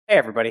Hey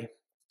everybody,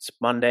 it's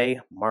Monday,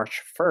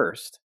 March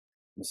 1st.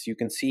 As you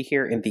can see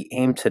here in the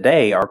aim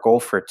today, our goal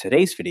for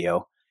today's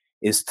video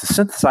is to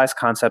synthesize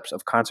concepts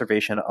of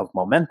conservation of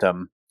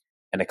momentum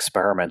and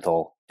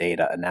experimental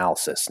data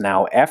analysis.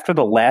 Now, after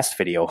the last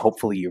video,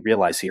 hopefully you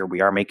realize here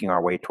we are making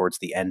our way towards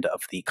the end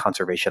of the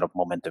conservation of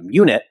momentum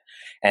unit.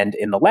 And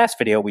in the last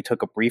video, we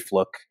took a brief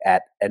look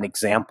at an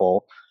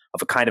example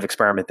of a kind of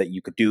experiment that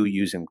you could do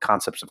using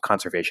concepts of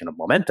conservation of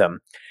momentum.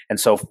 And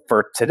so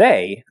for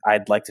today,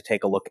 I'd like to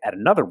take a look at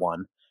another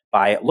one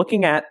by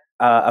looking at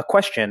a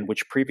question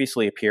which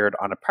previously appeared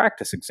on a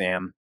practice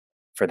exam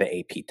for the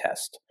AP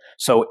test.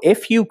 So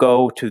if you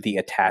go to the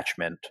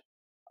attachment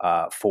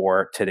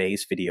for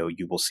today's video,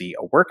 you will see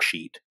a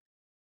worksheet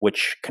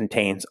which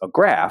contains a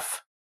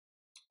graph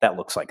that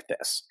looks like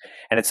this.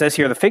 And it says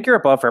here, the figure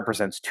above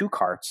represents two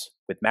carts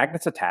with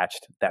magnets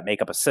attached that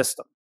make up a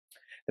system.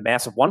 The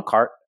mass of one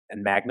cart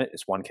and magnet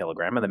is 1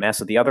 kilogram, and the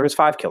mass of the other is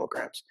 5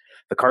 kilograms.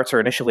 The carts are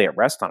initially at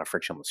rest on a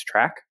frictionless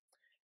track.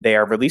 They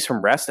are released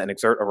from rest and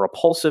exert a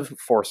repulsive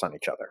force on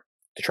each other.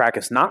 The track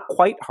is not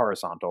quite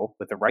horizontal,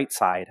 with the right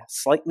side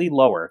slightly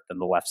lower than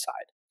the left side.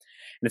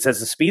 And it says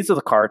the speeds of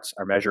the carts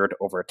are measured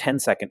over a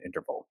 10-second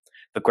interval.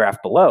 The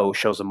graph below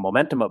shows the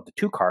momentum of the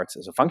two carts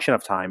as a function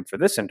of time for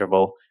this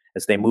interval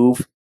as they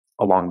move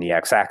along the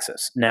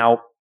x-axis.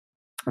 Now,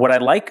 what I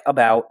like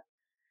about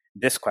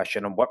this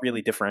question and what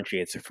really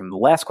differentiates it from the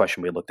last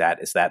question we looked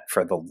at is that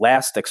for the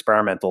last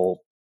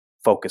experimental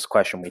focus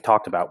question we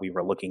talked about, we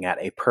were looking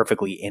at a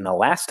perfectly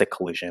inelastic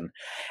collision.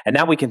 And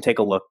now we can take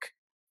a look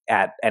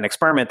at an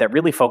experiment that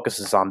really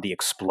focuses on the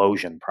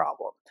explosion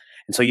problem.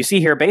 And so you see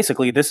here,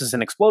 basically, this is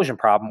an explosion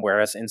problem,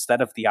 whereas instead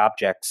of the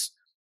objects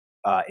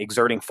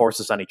exerting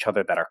forces on each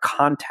other that are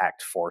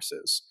contact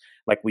forces,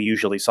 like we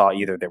usually saw,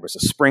 either there was a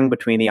spring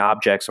between the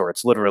objects or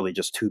it's literally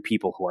just two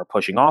people who are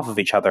pushing off of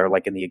each other,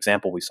 like in the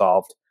example we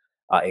solved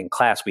in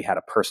class, we had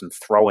a person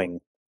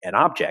throwing an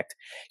object.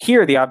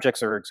 Here, the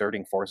objects are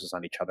exerting forces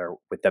on each other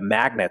with the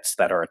magnets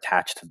that are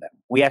attached to them.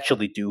 We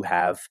actually do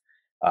have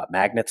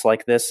magnets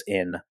like this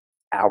in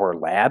our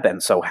lab,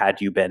 and so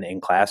had you been in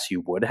class,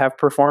 you would have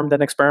performed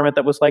an experiment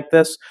that was like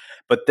this.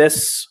 But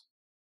this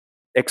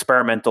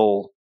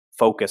experimental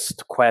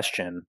focused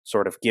question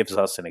sort of gives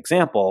us an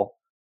example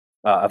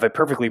of a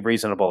perfectly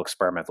reasonable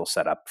experimental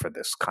setup for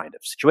this kind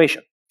of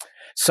situation.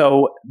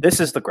 So this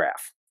is the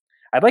graph.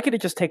 I'd like you to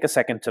just take a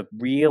second to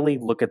really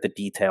look at the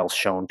details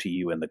shown to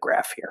you in the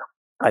graph here.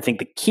 I think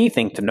the key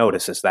thing to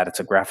notice is that it's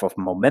a graph of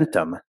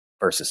momentum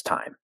versus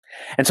time.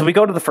 And so we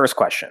go to the first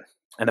question.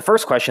 And the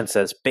first question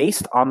says,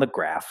 based on the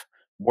graph,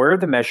 where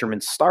the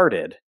measurements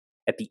started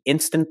at the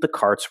instant the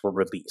carts were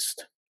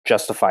released.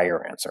 Justify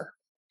your answer.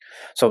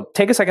 So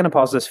take a second to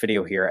pause this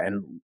video here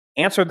and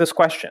answer this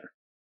question.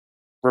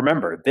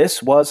 Remember,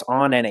 this was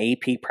on an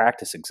AP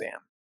practice exam.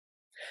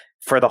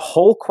 For the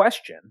whole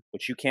question,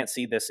 which you can't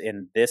see this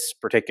in this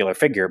particular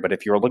figure, but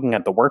if you're looking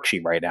at the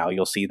worksheet right now,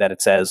 you'll see that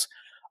it says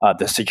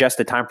the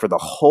suggested time for the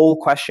whole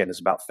question is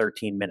about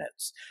 13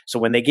 minutes. So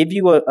when they give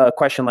you a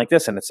question like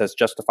this and it says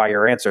justify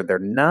your answer, they're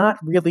not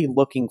really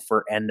looking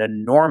for an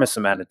enormous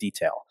amount of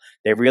detail.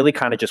 They really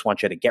kind of just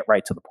want you to get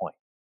right to the point.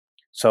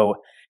 So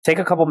take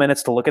a couple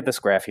minutes to look at this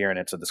graph here and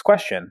answer this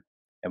question.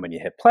 And when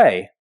you hit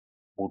play,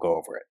 we'll go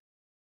over it.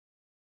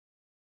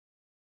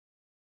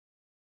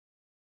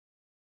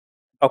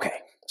 Okay,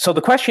 so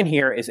the question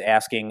here is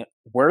asking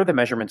where the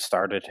measurements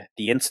started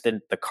the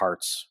instant the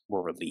carts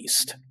were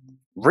released.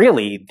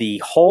 Really,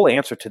 the whole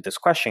answer to this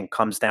question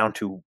comes down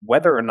to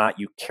whether or not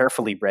you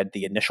carefully read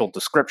the initial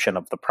description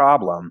of the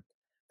problem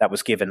that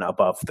was given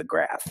above the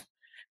graph.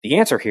 The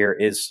answer here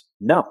is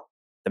no.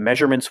 The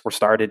measurements were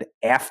started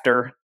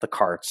after the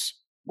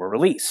carts were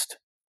released.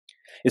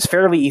 It's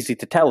fairly easy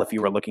to tell if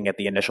you were looking at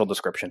the initial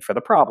description for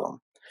the problem.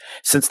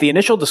 Since the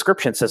initial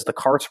description says the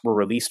carts were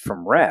released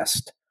from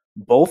rest,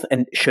 both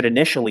should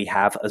initially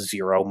have a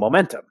zero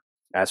momentum,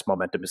 as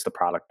momentum is the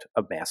product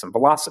of mass and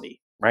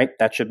velocity, right?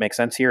 That should make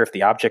sense here. If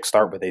the objects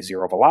start with a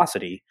zero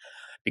velocity,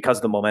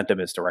 because the momentum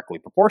is directly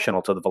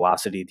proportional to the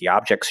velocity, the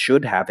objects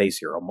should have a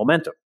zero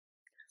momentum.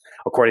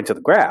 According to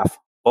the graph,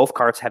 both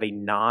carts have a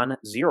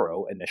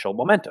non-zero initial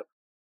momentum.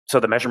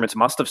 So the measurements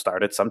must have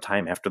started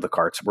sometime after the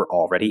carts were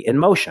already in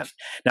motion.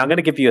 Now I'm going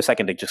to give you a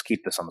second to just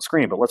keep this on the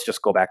screen, but let's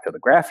just go back to the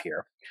graph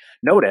here.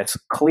 Notice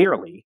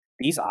clearly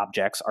these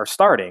objects are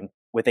starting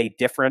with a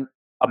different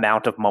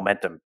amount of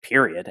momentum,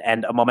 period,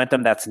 and a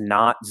momentum that's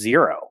not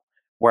zero.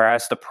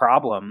 Whereas the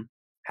problem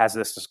has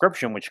this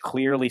description which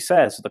clearly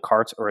says the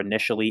carts are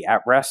initially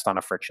at rest on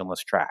a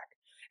frictionless track.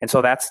 And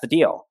so that's the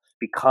deal.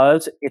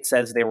 Because it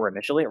says they were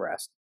initially at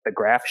rest, the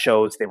graph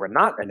shows they were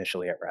not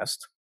initially at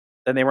rest,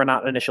 then they were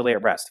not initially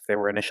at rest. If they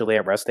were initially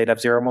at rest, they'd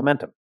have zero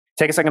momentum.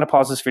 Take a second to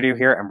pause this video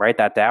here and write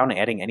that down,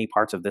 adding any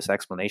parts of this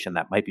explanation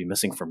that might be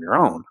missing from your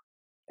own.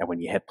 And when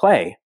you hit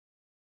play,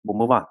 we'll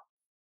move on.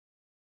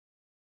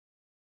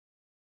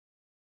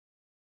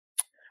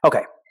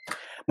 Okay,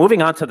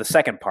 moving on to the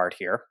second part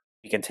here,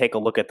 we can take a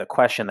look at the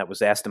question that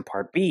was asked in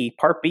Part B.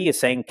 Part B is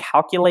saying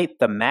calculate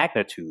the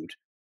magnitude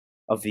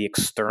of the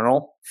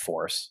external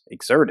force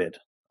exerted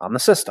on the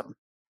system.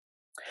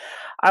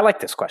 I like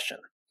this question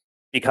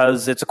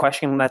because it's a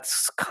question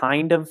that's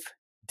kind of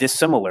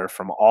dissimilar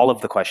from all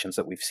of the questions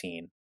that we've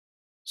seen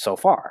so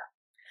far.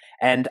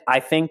 And I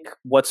think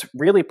what's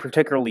really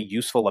particularly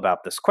useful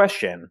about this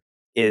question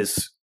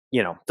is,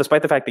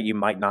 despite the fact that you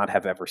might not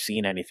have ever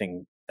seen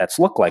anything that's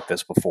looked like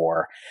this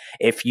before,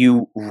 if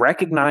you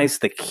recognize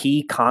the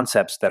key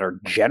concepts that are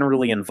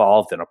generally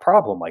involved in a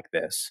problem like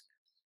this,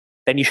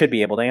 then you should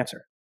be able to answer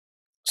it.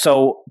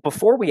 So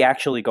before we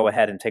actually go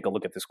ahead and take a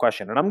look at this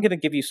question, and I'm going to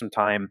give you some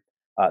time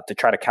to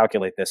try to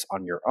calculate this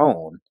on your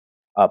own,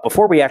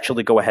 before we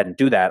actually go ahead and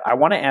do that, I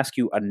want to ask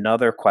you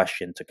another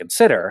question to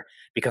consider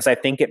because I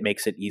think it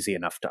makes it easy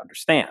enough to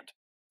understand.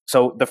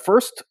 So the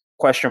first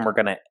question we're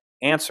going to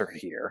answer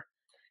here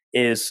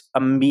is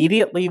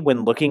immediately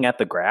when looking at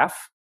the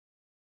graph,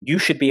 you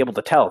should be able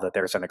to tell that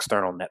there's an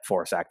external net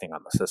force acting on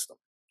the system.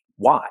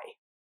 Why?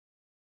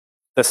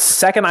 The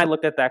second I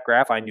looked at that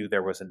graph, I knew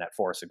there was a net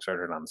force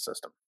exerted on the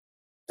system.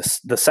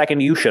 The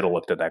second you should have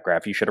looked at that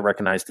graph, you should have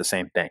recognized the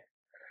same thing.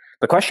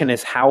 The question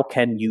is, how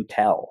can you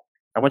tell?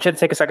 I want you to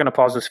take a second to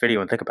pause this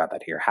video and think about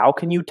that here. How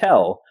can you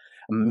tell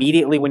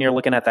immediately when you're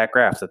looking at that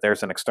graph that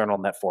there's an external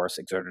net force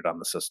exerted on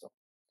the system?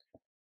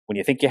 When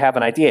you think you have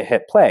an idea,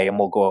 hit play and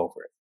we'll go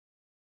over it.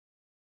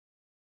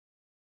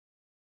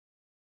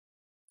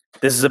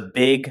 This is a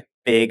big,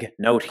 big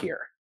note here.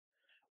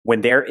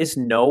 When there is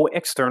no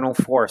external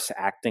force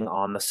acting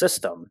on the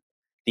system,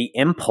 the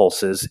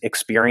impulses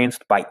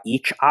experienced by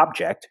each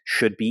object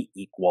should be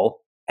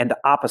equal and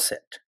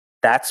opposite.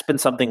 That's been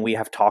something we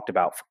have talked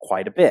about for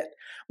quite a bit.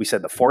 We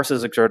said the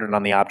forces exerted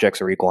on the objects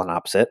are equal and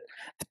opposite.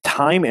 The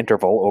time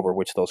interval over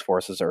which those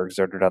forces are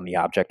exerted on the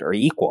object are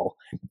equal.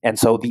 And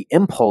so the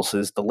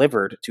impulses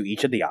delivered to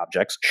each of the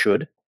objects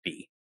should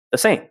be the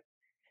same.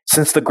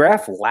 Since the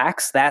graph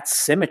lacks that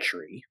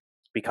symmetry,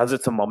 because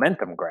it's a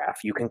momentum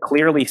graph, you can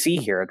clearly see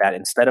here that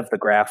instead of the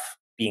graph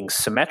being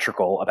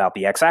symmetrical about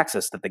the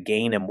x-axis, that the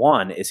gain in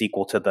one is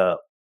equal to the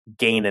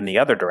gain in the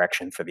other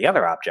direction for the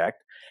other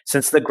object.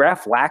 Since the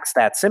graph lacks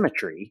that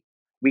symmetry,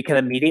 we can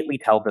immediately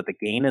tell that the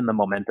gain in the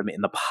momentum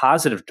in the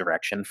positive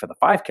direction for the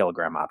 5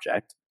 kilogram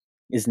object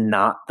is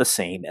not the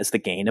same as the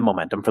gain in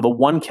momentum for the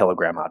 1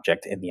 kilogram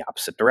object in the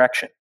opposite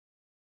direction.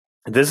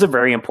 This is a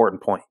very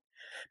important point,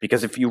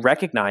 because if you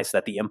recognize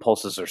that the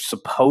impulses are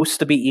supposed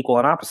to be equal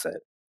and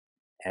opposite,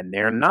 and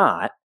they're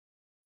not,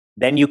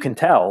 then you can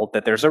tell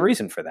that there's a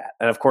reason for that.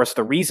 And of course,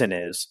 the reason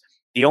is,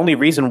 the only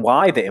reason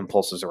why the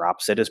impulses are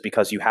opposite is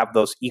because you have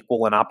those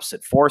equal and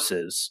opposite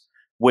forces,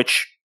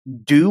 which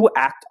do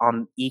act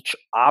on each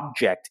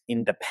object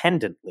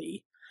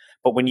independently.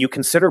 But when you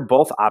consider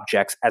both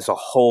objects as a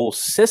whole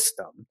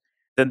system,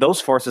 then those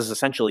forces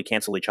essentially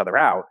cancel each other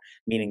out,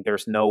 meaning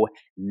there's no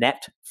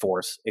net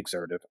force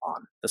exerted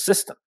on the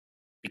system.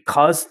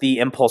 Because the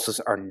impulses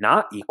are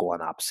not equal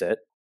and opposite,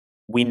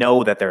 we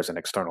know that there's an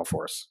external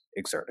force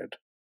exerted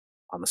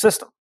on the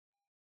system.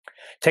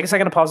 Take a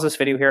second to pause this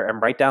video here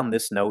and write down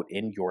this note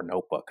in your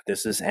notebook.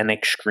 This is an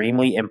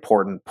extremely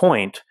important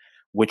point,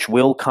 which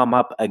will come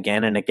up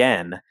again and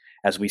again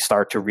as we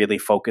start to really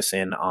focus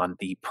in on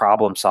the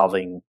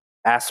problem-solving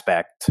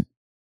aspect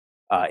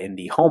in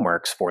the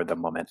homeworks for the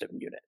momentum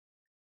unit.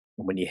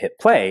 When you hit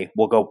play,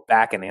 we'll go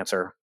back and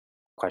answer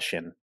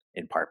question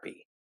in part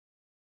B.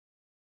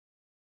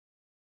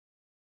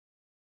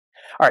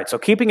 All right, so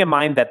keeping in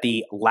mind that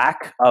the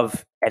lack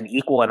of an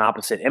equal and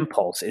opposite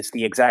impulse is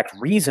the exact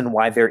reason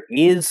why there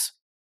is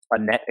a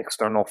net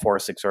external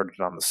force exerted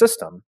on the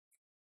system,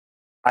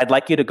 I'd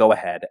like you to go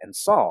ahead and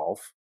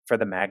solve for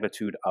the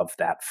magnitude of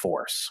that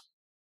force.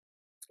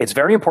 It's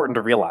very important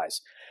to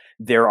realize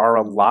there are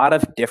a lot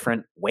of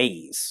different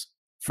ways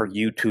for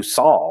you to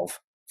solve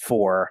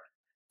for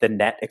the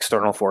net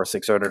external force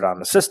exerted on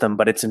the system,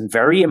 but it's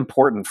very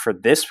important for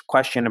this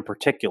question in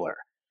particular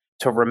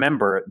to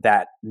remember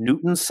that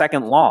Newton's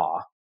second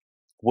law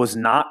was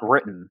not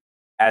written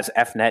as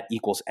F net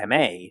equals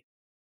ma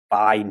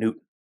by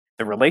Newton.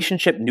 The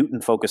relationship Newton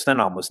focused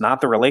in on was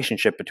not the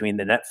relationship between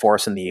the net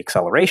force and the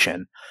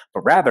acceleration,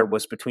 but rather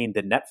was between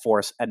the net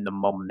force and the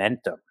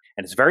momentum.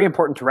 And it's very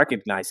important to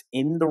recognize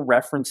in the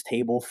reference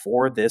table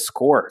for this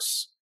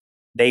course,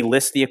 they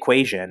list the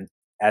equation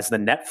as the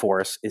net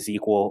force is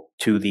equal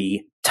to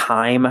the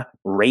time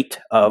rate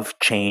of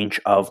change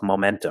of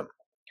momentum.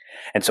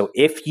 And so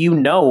if you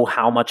know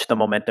how much the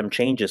momentum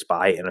changes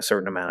by in a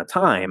certain amount of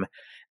time,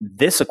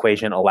 this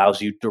equation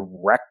allows you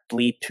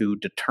directly to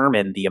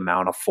determine the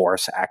amount of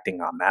force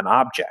acting on that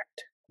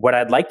object. What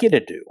I'd like you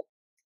to do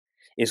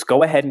is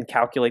go ahead and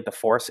calculate the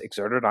force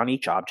exerted on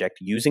each object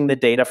using the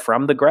data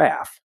from the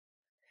graph.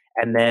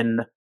 And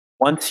then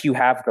once you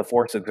have the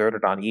force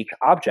exerted on each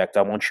object,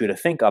 I want you to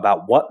think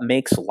about what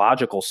makes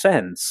logical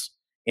sense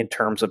in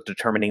terms of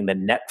determining the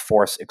net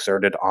force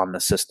exerted on the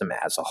system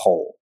as a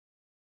whole.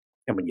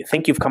 And when you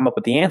think you've come up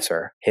with the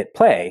answer, hit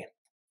play,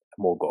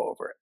 and we'll go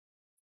over it.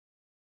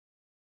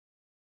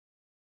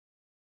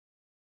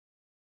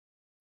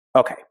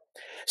 Okay,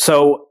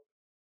 so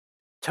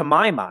to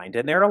my mind,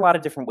 and there are a lot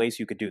of different ways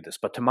you could do this,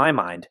 but to my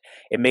mind,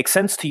 it makes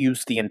sense to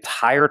use the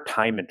entire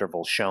time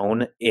interval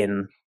shown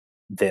in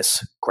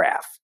this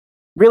graph.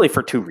 really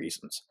for two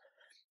reasons.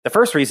 The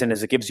first reason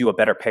is it gives you a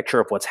better picture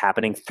of what's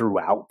happening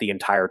throughout the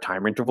entire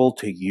time interval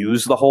to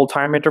use the whole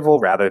time interval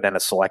rather than a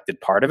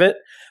selected part of it.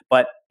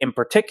 But in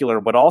particular,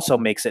 what also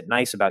makes it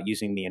nice about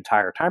using the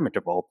entire time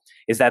interval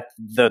is that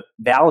the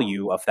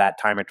value of that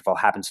time interval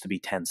happens to be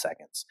 10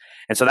 seconds.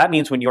 And so that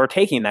means when you're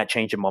taking that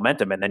change in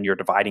momentum and then you're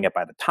dividing it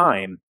by the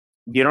time,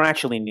 you don't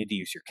actually need to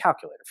use your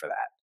calculator for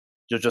that.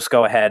 You'll just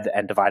go ahead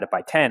and divide it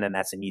by 10, and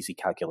that's an easy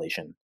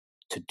calculation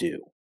to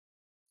do.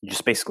 You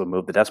just basically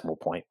move the decimal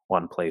point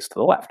one place to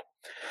the left.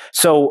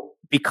 So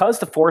because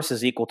the force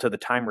is equal to the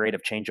time rate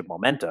of change of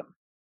momentum,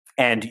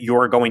 and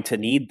you're going to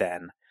need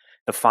then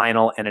the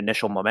final and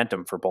initial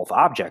momentum for both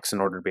objects in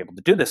order to be able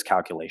to do this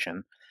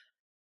calculation,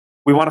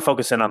 we want to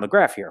focus in on the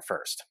graph here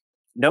first.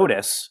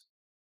 Notice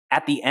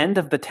at the end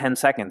of the 10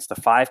 seconds, the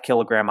 5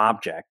 kilogram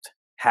object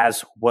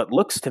has what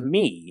looks to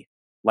me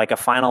like a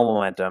final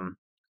momentum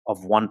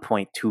of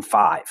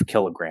 1.25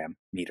 kilogram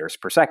meters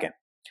per second.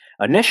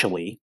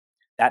 Initially,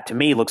 that to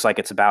me looks like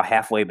it's about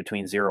halfway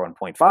between 0 and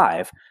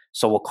 0.5,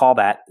 so we'll call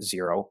that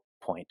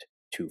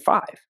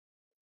 0.25.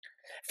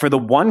 For the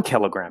 1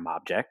 kilogram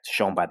object,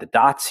 shown by the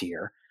dots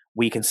here,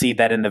 we can see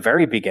that in the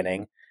very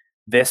beginning,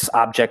 this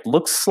object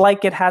looks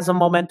like it has a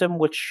momentum,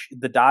 which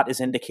the dot is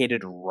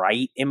indicated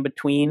right in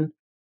between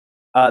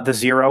the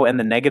 0 and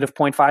the negative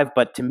 0.5,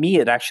 but to me,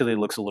 it actually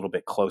looks a little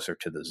bit closer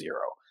to the 0.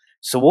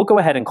 So we'll go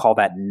ahead and call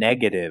that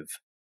negative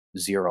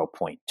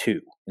 0.2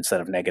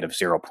 instead of negative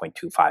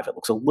 0.25. It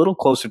looks a little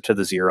closer to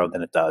the 0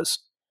 than it does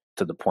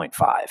to the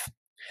 0.5.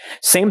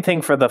 Same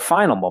thing for the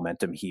final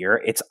momentum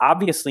here. It's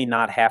obviously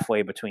not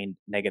halfway between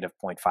negative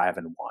 0.5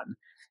 and 1.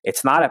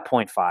 It's not at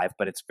 0.5,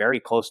 but it's very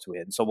close to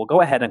it. And so we'll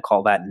go ahead and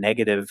call that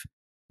negative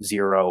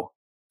 0.6.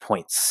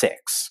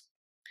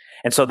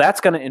 And so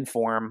that's going to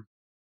inform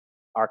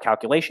our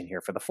calculation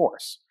here for the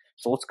force.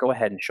 So let's go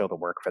ahead and show the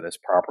work for this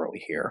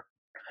properly here.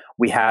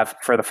 We have,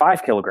 for the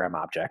 5 kilogram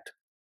object,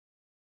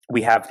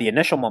 we have the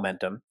initial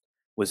momentum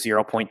was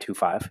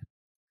 0.25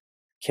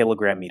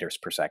 kilogram meters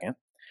per second.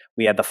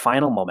 We had the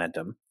final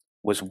momentum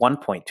was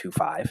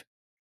 1.25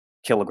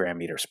 kilogram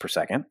meters per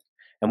second.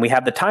 And we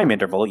have the time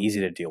interval, easy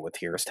to deal with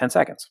here, is 10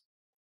 seconds.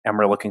 And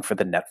we're looking for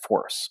the net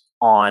force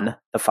on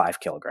the 5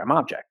 kilogram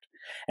object.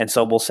 And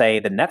so we'll say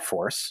the net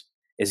force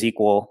is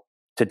equal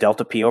to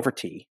delta P over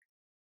T,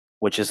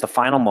 which is the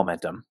final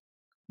momentum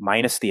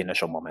minus the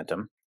initial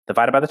momentum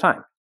divided by the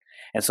time.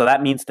 And so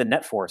that means the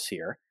net force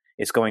here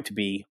is going to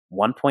be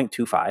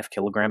 1.25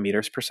 kilogram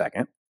meters per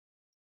second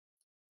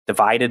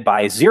divided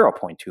by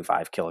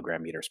 0.25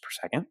 kilogram meters per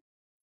second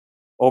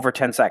over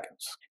 10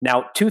 seconds.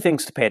 Now, two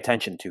things to pay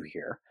attention to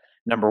here.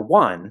 Number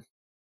one,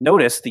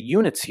 notice the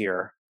units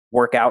here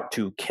work out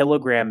to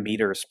kilogram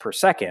meters per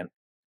second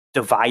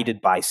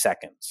divided by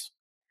seconds.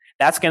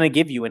 That's going to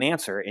give you an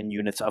answer in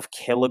units of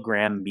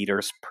kilogram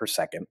meters per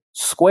second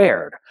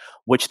squared,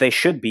 which they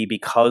should be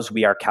because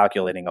we are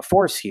calculating a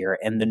force here,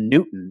 and the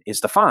Newton is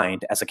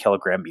defined as a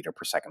kilogram meter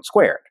per second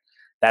squared.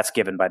 That's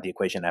given by the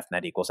equation F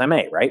net equals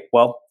ma, right?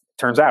 Well,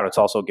 turns out it's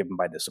also given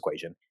by this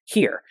equation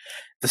here.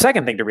 The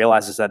second thing to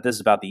realize is that this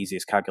is about the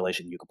easiest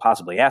calculation you could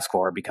possibly ask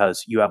for,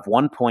 because you have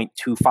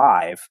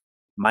 1.25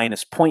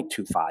 minus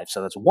 0.25,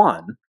 so that's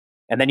 1,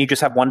 and then you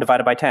just have 1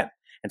 divided by 10.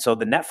 And so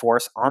the net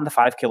force on the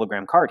 5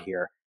 kilogram card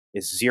here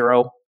is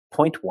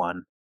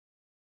 0.1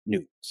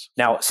 newtons.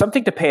 Now,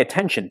 something to pay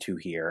attention to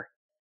here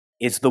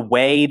is the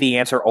way the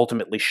answer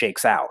ultimately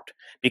shakes out,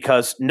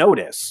 because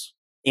notice,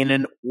 in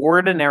an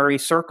ordinary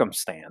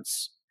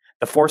circumstance,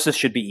 the forces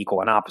should be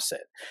equal and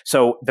opposite.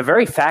 So the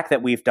very fact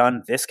that we've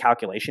done this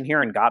calculation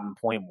here and gotten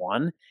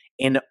 0.1,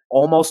 in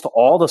almost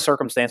all the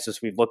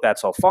circumstances we've looked at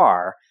so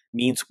far,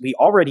 means we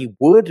already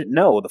would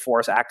know the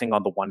force acting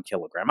on the 1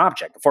 kilogram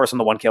object. The force on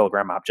the 1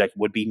 kilogram object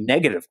would be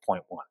negative 0.1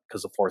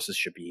 because the forces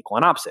should be equal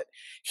and opposite.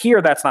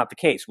 Here, that's not the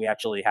case. We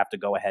actually have to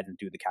go ahead and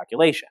do the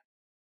calculation.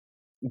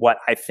 What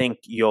I think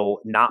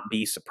you'll not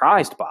be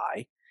surprised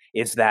by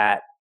is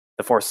that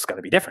the force is going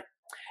to be different.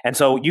 And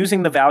so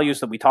using the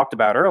values that we talked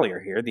about earlier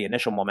here, the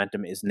initial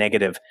momentum is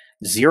negative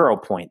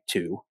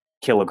 0.2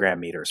 kilogram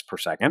meters per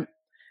second.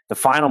 The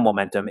final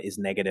momentum is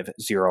negative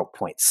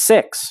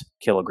 0.6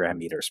 kilogram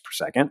meters per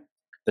second.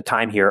 The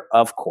time here,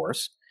 of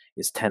course,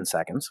 is 10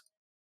 seconds.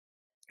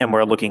 And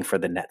we're looking for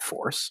the net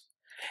force.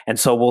 And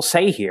so we'll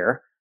say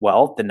here,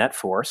 well, the net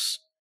force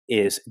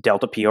is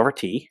delta P over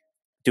T,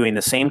 doing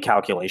the same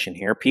calculation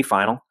here, P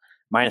final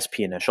minus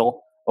P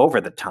initial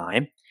over the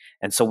time.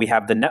 And so we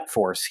have the net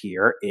force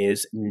here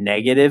is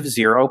negative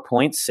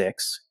 0.6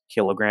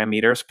 kilogram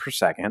meters per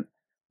second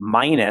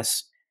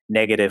minus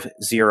negative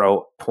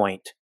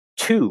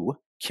 0.2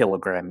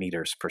 kilogram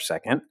meters per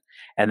second.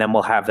 And then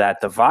we'll have that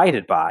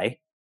divided by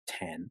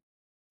 10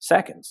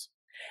 seconds.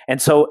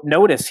 And so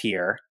notice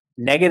here,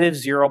 negative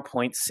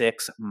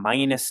 0.6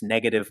 minus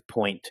negative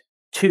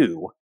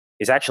 0.2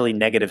 is actually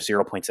negative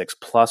 0.6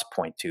 plus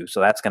 0.2. So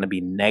that's going to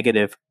be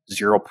negative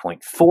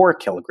 0.4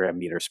 kilogram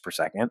meters per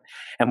second.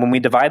 And when we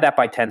divide that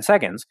by 10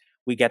 seconds,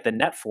 we get the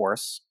net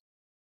force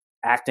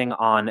acting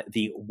on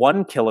the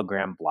 1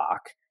 kilogram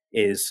block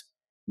is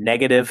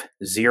negative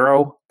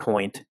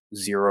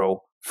 0.0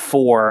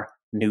 4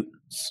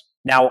 newtons.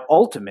 Now,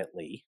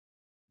 ultimately,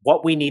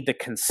 what we need to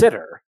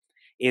consider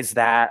is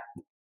that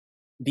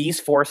these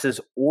forces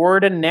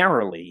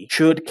ordinarily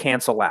should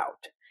cancel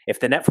out. If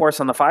the net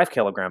force on the 5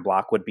 kilogram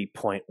block would be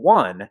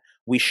 0.1,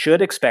 we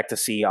should expect to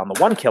see on the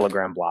 1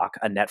 kilogram block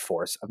a net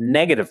force of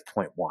negative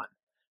 0.1,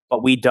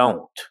 but we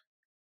don't.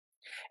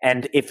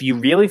 And if you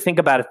really think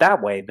about it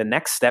that way, the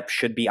next step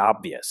should be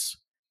obvious.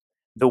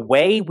 The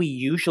way we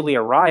usually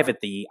arrive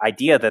at the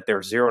idea that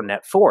there's zero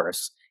net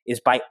force is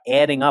by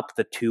adding up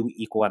the two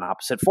equal and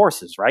opposite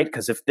forces, right?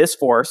 Because if this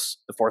force,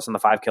 the force on the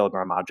 5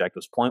 kilogram object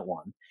was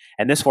 0.1,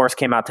 and this force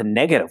came out to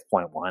negative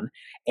 0.1,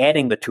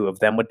 adding the two of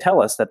them would tell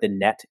us that the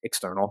net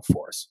external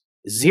force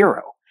is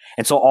 0.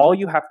 And so all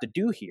you have to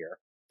do here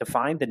to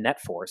find the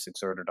net force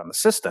exerted on the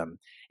system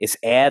is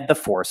add the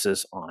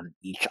forces on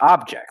each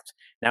object.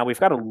 Now, we've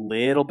got a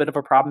little bit of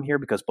a problem here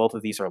because both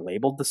of these are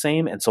labeled the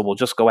same, and so we'll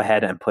just go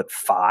ahead and put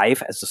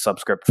 5 as the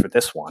subscript for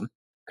this one,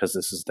 because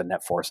this is the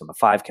net force on the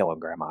 5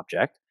 kilogram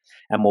object,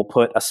 and we'll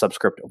put a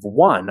subscript of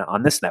 1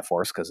 on this net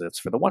force because it's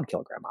for the 1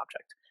 kilogram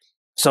object.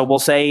 So we'll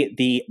say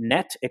the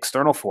net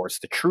external force,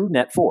 the true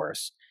net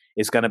force,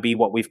 is going to be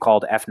what we've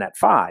called F net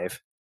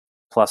 5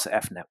 plus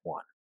F net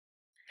 1.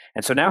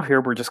 And so now here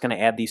we're just going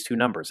to add these two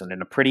numbers, and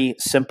in a pretty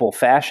simple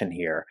fashion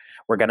here,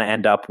 we're going to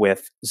end up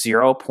with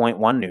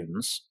 0.1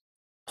 newtons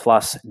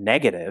plus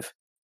negative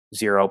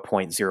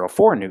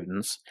 0.04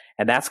 newtons,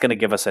 and that's going to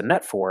give us a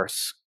net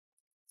force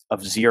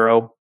of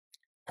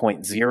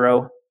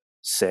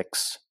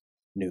 0.06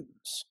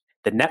 newtons.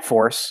 The net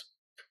force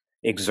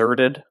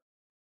exerted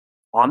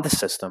on the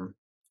system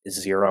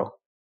is 0.06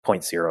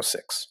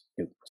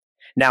 newtons.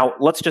 Now,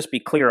 let's just be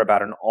clear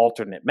about an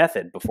alternate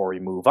method before we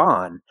move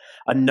on.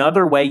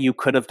 Another way you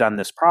could have done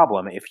this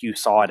problem, if you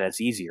saw it as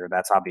easier,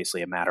 that's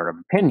obviously a matter of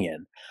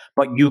opinion,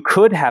 but you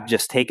could have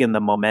just taken the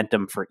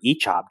momentum for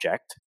each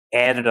object,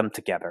 added them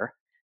together.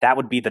 That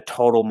would be the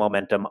total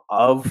momentum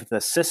of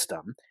the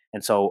system.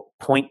 And so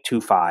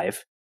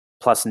 0.25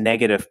 plus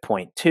negative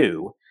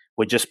 0.2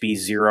 would just be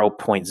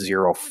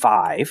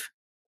 0.05.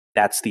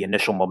 That's the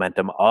initial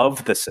momentum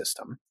of the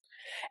system.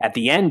 At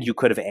the end, you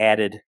could have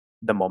added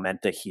the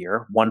momenta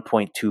here,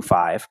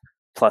 1.25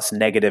 plus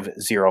negative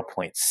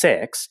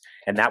 0.6,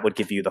 and that would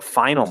give you the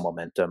final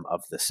momentum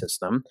of the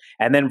system.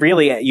 And then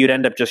really, you'd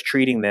end up just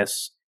treating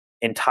this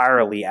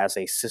entirely as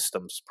a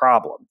systems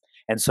problem.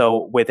 And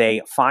so with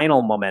a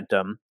final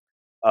momentum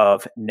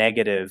of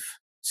negative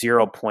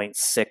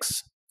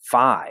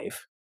 0.65,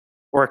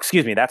 or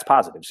excuse me, that's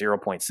positive,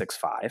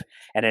 0.65,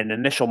 and an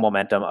initial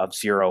momentum of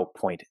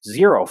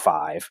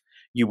 0.05,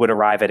 you would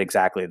arrive at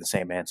exactly the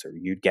same answer.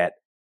 You'd get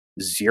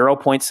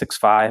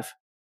 0.65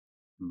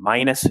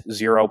 minus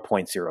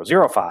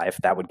 0.005,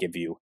 that would give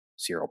you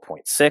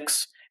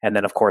 0.6. And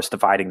then, of course,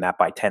 dividing that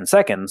by 10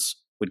 seconds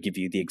would give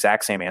you the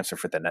exact same answer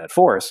for the net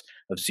force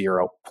of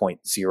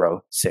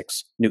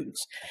 0.06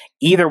 newtons.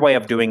 Either way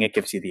of doing it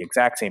gives you the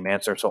exact same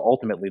answer. So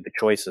ultimately, the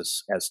choice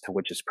as to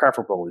which is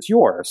preferable is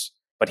yours.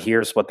 But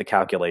here's what the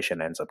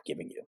calculation ends up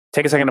giving you.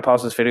 Take a second to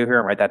pause this video here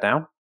and write that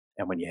down.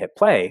 And when you hit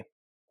play,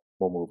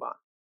 we'll move on.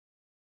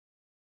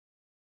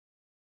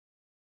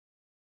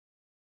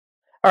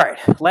 All right,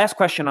 last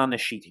question on this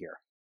sheet here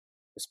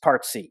is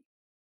part C.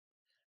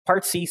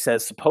 Part C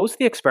says, suppose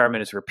the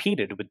experiment is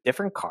repeated with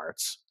different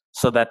carts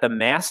so that the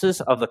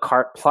masses of the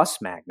cart plus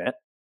magnet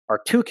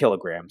are 2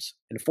 kilograms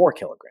and 4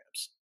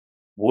 kilograms.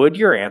 Would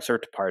your answer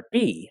to part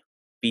B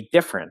be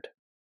different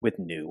with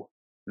new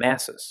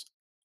masses?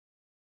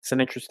 It's an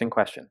interesting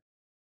question.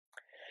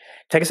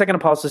 Take a second to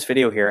pause this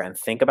video here and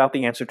think about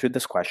the answer to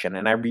this question,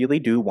 and I really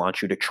do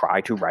want you to try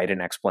to write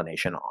an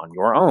explanation on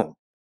your own.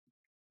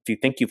 If you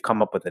think you've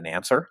come up with an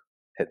answer,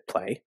 hit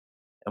play,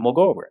 and we'll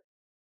go over it.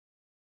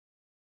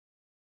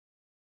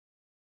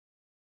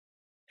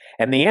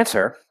 And the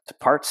answer to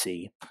part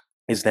C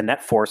is the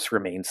net force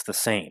remains the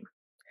same.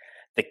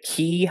 The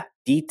key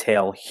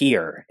detail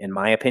here, in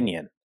my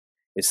opinion,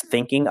 is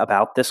thinking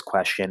about this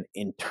question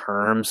in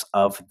terms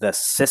of the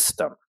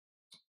system.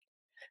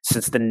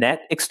 Since the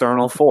net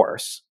external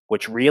force,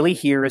 which really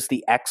here is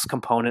the x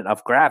component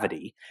of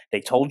gravity,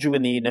 they told you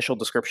in the initial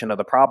description of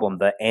the problem,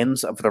 the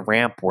ends of the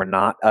ramp were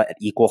not at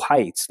equal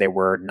heights. They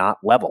were not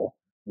level.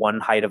 One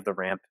side of the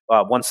ramp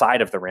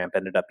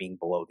ended up being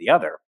below the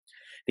other.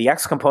 The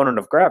x component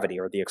of gravity,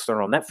 or the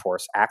external net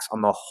force, acts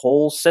on the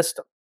whole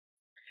system.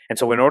 And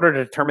so in order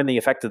to determine the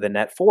effect of the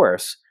net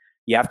force,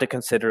 you have to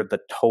consider the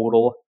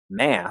total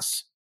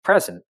mass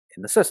present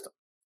in the system.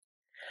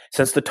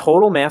 Since the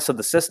total mass of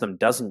the system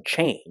doesn't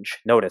change,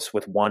 notice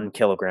with 1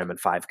 kilogram and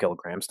 5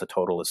 kilograms, the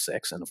total is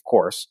 6. And of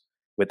course,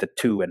 with the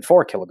 2 and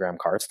 4 kilogram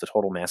carts, the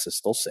total mass is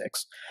still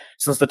 6.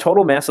 Since the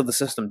total mass of the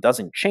system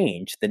doesn't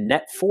change, the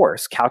net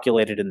force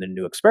calculated in the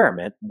new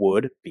experiment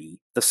would be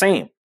the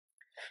same.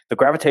 The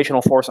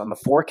gravitational force on the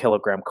 4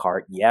 kilogram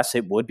cart, yes,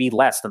 it would be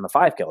less than the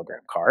 5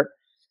 kilogram cart,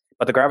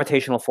 but the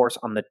gravitational force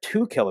on the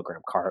 2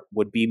 kilogram cart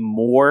would be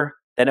more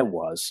than it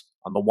was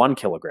on the 1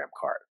 kilogram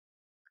cart.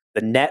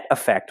 The net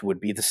effect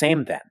would be the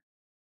same then.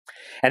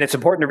 And it's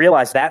important to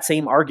realize that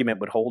same argument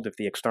would hold if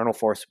the external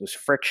force was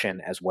friction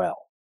as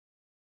well.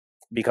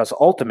 because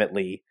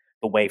ultimately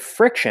the way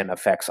friction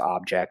affects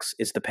objects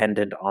is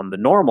dependent on the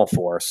normal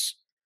force,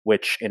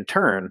 which in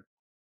turn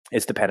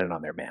is dependent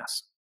on their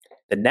mass.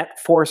 The net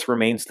force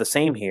remains the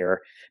same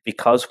here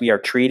because we are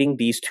treating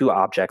these two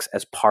objects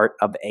as part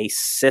of a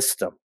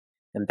system,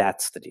 and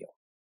that's the deal.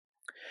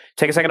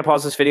 Take a second to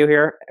pause this video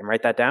here and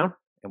write that down,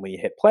 and when you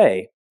hit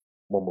play,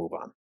 we'll move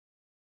on.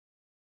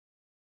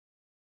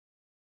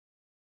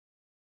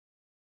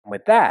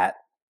 With that,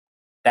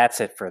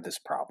 that's it for this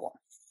problem.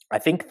 I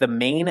think the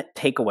main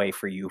takeaway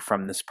for you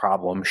from this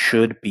problem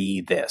should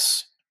be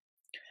this.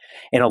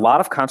 In a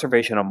lot of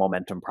conservation of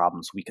momentum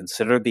problems, we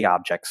consider the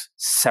objects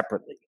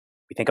separately.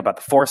 We think about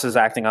the forces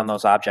acting on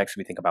those objects.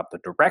 We think about the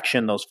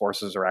direction those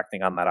forces are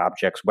acting on that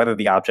object, whether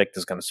the object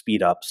is going to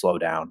speed up, slow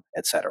down,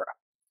 etc.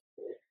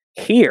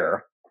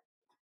 Here,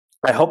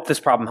 I hope this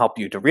problem helped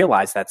you to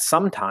realize that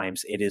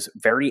sometimes it is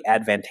very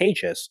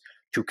advantageous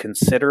to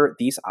consider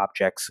these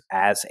objects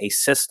as a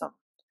system.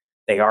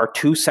 They are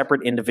two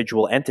separate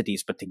individual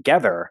entities, but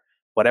together,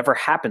 whatever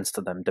happens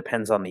to them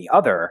depends on the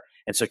other,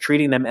 and so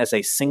treating them as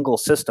a single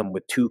system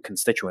with two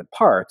constituent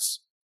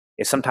parts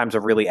is sometimes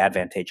a really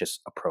advantageous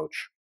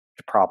approach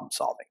to problem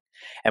solving.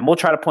 And we'll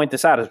try to point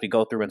this out as we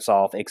go through and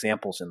solve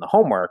examples in the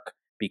homework,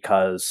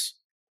 because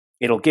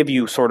it'll give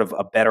you sort of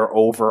a better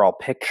overall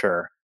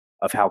picture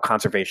of how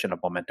conservation of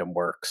momentum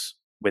works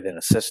within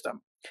a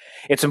system.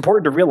 It's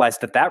important to realize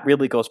that that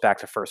really goes back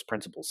to first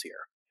principles here.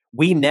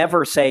 We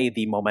never say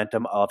the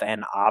momentum of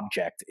an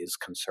object is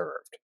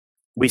conserved.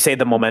 We say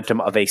the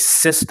momentum of a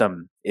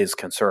system is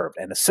conserved,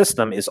 and a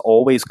system is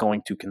always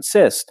going to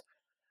consist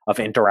of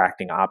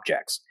interacting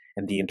objects.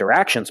 And the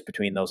interactions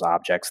between those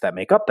objects that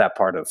make up that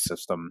part of the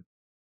system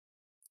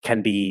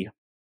can be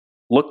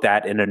looked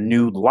at in a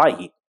new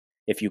light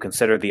if you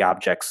consider the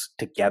objects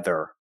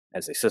together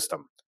as a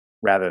system,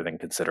 rather than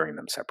considering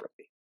them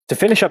separately. To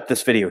finish up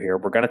this video here,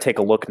 we're going to take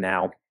a look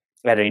now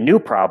at a new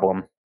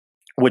problem,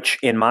 which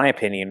in my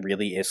opinion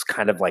really is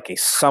kind of like a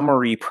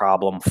summary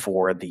problem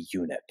for the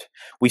unit.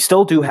 We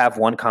still do have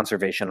one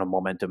conservation of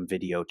momentum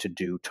video to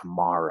do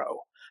tomorrow,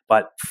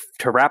 but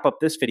to wrap up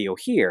this video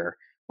here,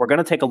 we're going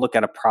to take a look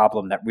at a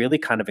problem that really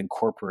kind of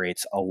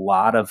incorporates a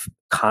lot of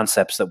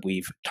concepts that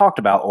we've talked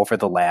about over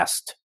the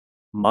last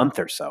month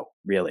or so,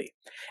 really.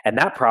 And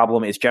that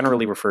problem is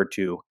generally referred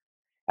to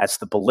as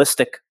the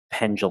ballistic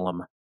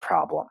pendulum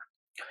problem.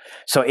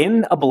 So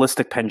in a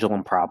ballistic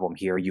pendulum problem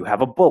here, you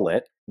have a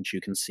bullet, which you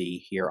can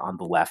see here on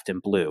the left in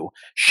blue,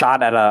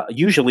 shot at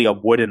usually a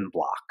wooden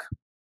block.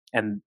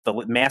 And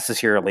the masses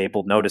here are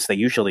labeled. Notice they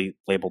usually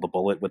label the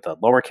bullet with a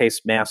lowercase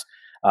mass,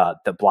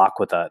 the block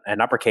with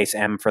an uppercase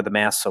M for the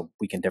mass, so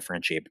we can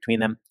differentiate between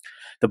them.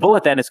 The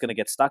bullet then is going to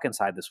get stuck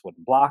inside this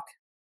wooden block,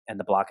 and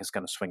the block is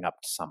going to swing up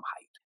to some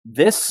height.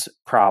 This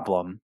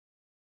problem,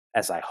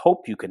 as I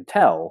hope you can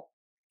tell,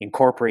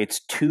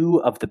 incorporates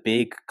two of the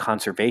big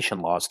conservation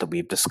laws that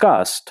we've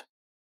discussed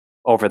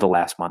over the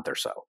last month or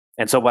so.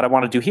 And so what I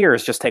want to do here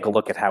is just take a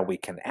look at how we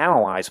can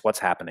analyze what's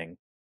happening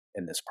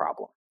in this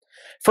problem.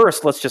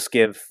 First, let's just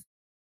give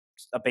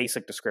a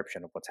basic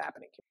description of what's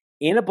happening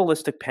here. In a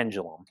ballistic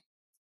pendulum,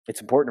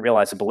 it's important to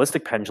realize a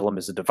ballistic pendulum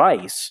is a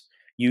device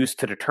used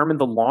to determine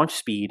the launch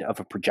speed of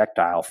a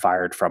projectile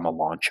fired from a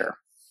launcher.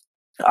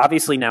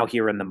 Obviously, now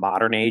here in the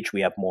modern age,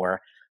 we have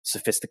more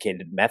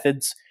sophisticated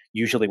methods.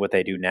 Usually what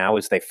they do now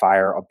is they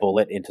fire a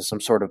bullet into some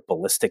sort of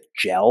ballistic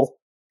gel.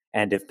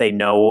 And if they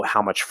know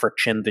how much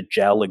friction the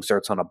gel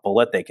exerts on a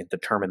bullet, they can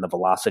determine the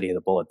velocity of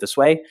the bullet this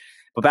way.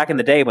 But back in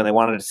the day, when they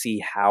wanted to see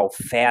how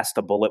fast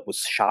a bullet was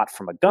shot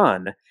from a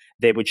gun,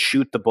 they would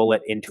shoot the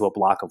bullet into a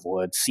block of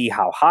wood, see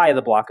how high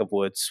the block of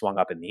wood swung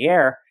up in the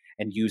air,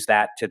 and use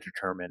that to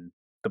determine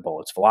the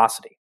bullet's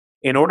velocity.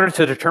 In order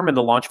to determine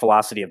the launch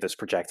velocity of this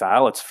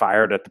projectile, it's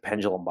fired at the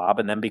pendulum bob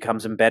and then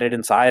becomes embedded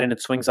inside, and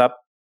it swings up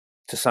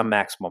to some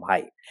maximum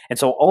height. And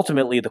so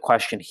ultimately the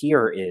question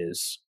here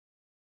is,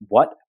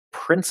 what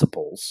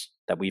principles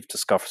that we've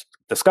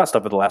discussed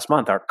over the last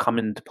month are come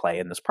into play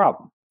in this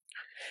problem?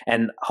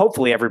 And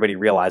hopefully everybody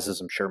realizes,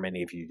 I'm sure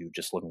many of you do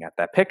just looking at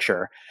that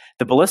picture,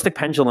 the ballistic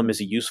pendulum is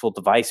a useful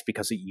device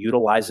because it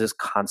utilizes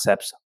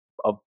concepts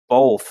of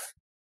both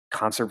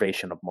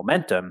conservation of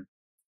momentum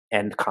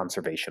and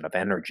conservation of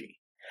energy.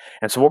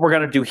 And so what we're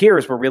going to do here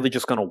is we're really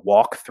just going to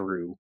walk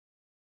through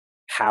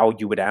how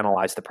you would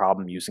analyze the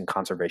problem using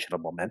conservation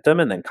of momentum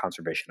and then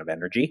conservation of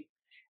energy.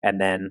 And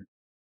then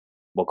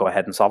we'll go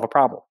ahead and solve a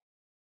problem.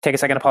 Take a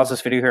second to pause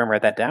this video here and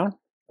write that down.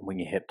 And when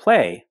you hit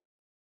play,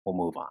 we'll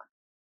move on.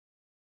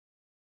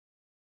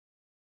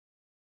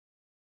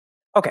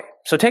 Okay,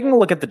 so taking a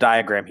look at the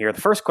diagram here,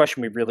 the first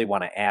question we really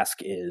want to ask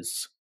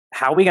is,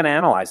 how are we going to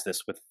analyze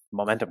this with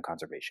momentum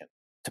conservation?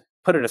 To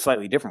put it a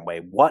slightly different way,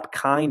 what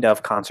kind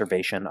of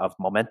conservation of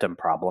momentum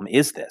problem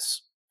is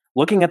this?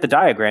 Looking at the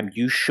diagram,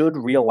 you should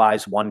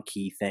realize one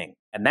key thing,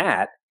 and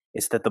that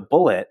is that the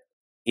bullet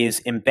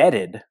is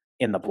embedded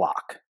in the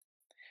block.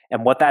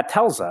 And what that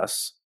tells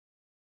us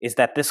is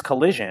that this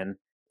collision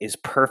is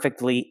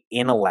perfectly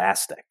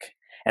inelastic.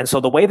 And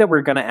so the way that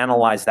we're going to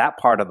analyze that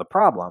part of the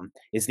problem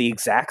is the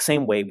exact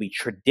same way we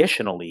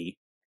traditionally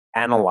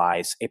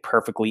analyze a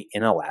perfectly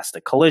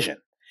inelastic collision.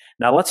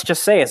 Now, let's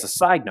just say as a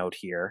side note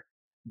here,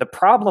 the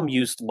problem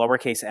used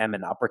lowercase m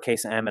and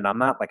uppercase m, and I'm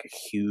not like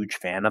a huge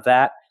fan of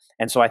that.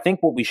 And so I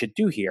think what we should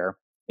do here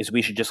is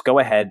we should just go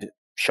ahead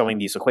showing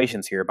these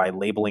equations here by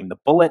labeling the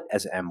bullet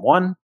as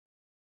M1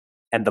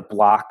 and the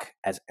block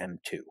as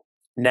M2.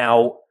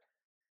 Now,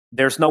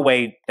 there's no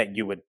way that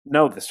you would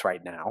know this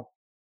right now,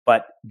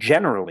 but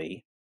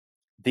generally,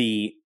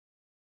 the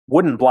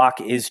wooden block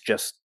is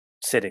just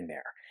sitting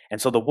there. And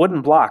so the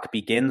wooden block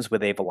begins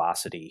with a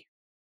velocity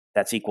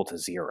that's equal to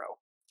 0.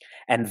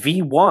 And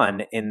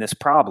V1 in this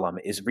problem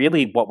is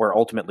really what we're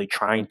ultimately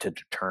trying to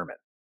determine.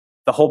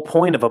 The whole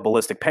point of a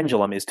ballistic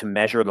pendulum is to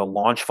measure the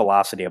launch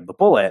velocity of the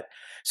bullet.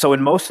 So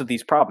in most of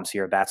these problems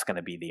here, that's going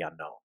to be the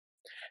unknown.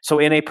 So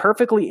in a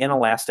perfectly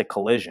inelastic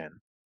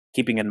collision,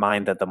 keeping in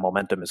mind that the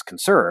momentum is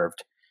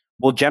conserved,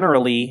 we'll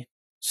generally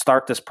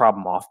start this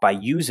problem off by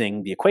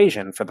using the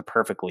equation for the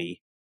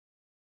perfectly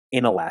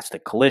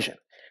inelastic collision.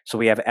 So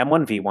we have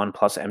M1v1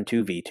 plus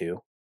M2v2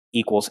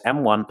 equals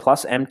M1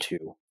 plus M2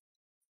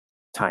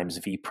 times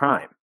V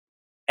prime.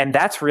 And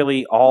that's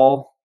really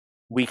all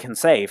we can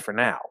say for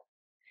now.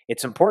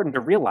 It's important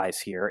to realize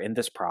here in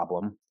this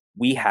problem,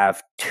 we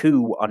have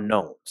two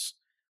unknowns.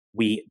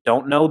 We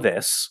don't know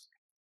this,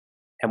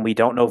 and we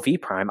don't know V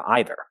prime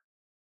either.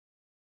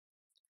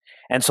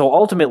 And so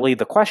ultimately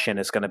the question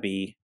is going to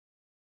be,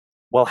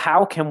 well,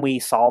 how can we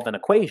solve an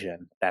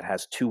equation that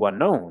has two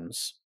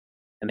unknowns?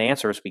 And the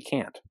answer is we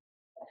can't.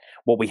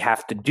 What we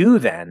have to do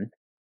then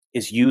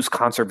is use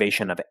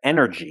conservation of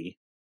energy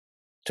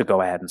to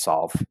go ahead and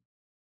solve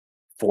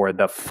for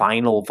the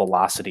final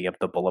velocity of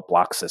the bullet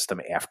block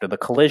system after the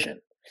collision.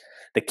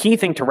 The key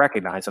thing to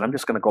recognize, and I'm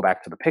just going to go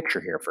back to the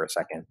picture here for a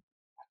second,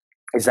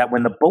 is that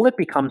when the bullet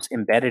becomes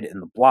embedded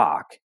in the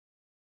block,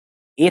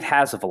 it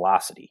has a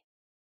velocity.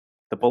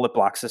 The bullet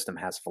block system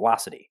has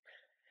velocity.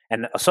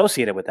 And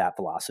associated with that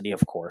velocity,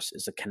 of course,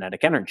 is the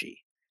kinetic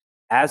energy.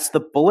 As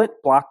the bullet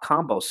block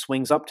combo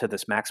swings up to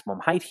this maximum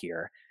height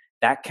here,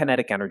 that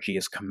kinetic energy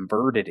is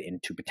converted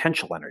into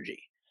potential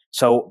energy.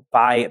 So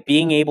by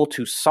being able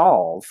to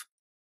solve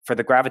for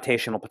the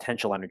gravitational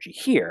potential energy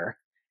here,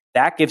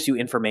 that gives you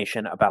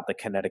information about the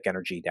kinetic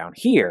energy down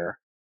here,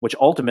 which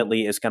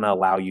ultimately is going to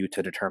allow you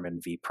to determine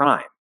V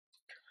prime.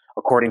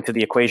 According to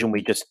the equation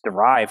we just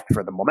derived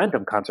for the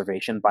momentum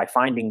conservation, by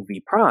finding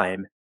V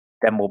prime,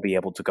 then we'll be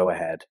able to go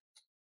ahead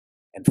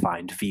and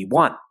find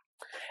V1.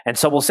 And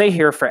so we'll say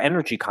here for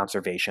energy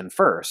conservation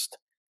first,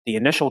 the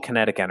initial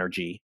kinetic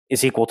energy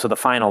is equal to the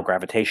final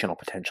gravitational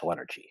potential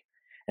energy.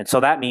 And so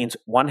that means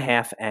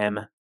 1/2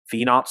 m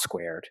V naught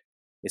squared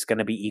is going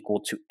to be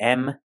equal to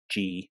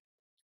mg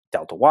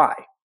delta y.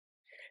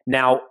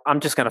 Now, I'm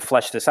just going to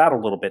flesh this out a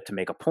little bit to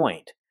make a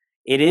point.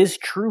 It is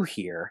true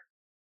here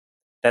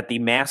that the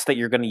mass that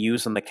you're going to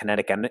use in the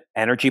kinetic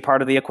energy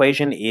part of the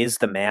equation is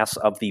the mass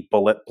of the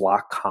bullet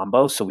block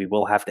combo, so we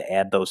will have to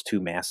add those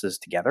two masses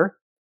together.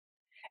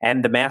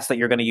 And the mass that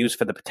you're going to use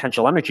for the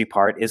potential energy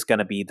part is going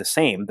to be the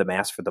same, the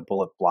mass for the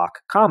bullet block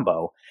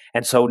combo.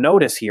 And so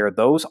notice here,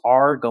 those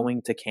are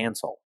going to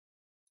cancel.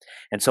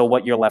 And so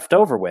what you're left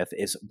over with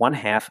is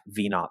 1/2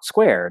 V naught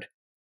squared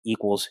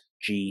equals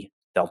G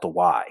delta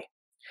Y.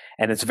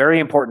 And it's very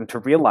important to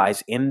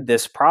realize in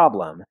this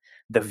problem,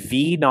 the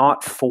V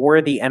naught for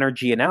the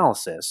energy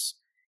analysis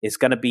is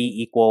going to be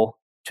equal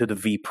to the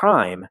V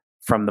prime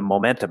from the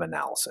momentum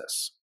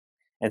analysis.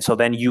 And so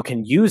then you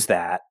can use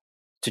that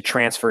to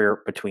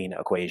transfer between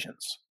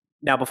equations.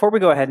 Now, before we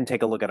go ahead and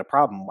take a look at a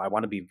problem, I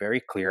want to be very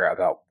clear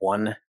about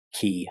one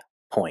key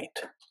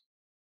point.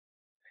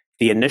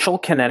 The initial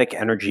kinetic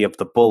energy of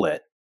the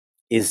bullet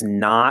is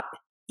not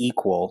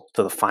equal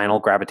to the final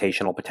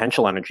gravitational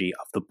potential energy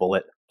of the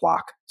bullet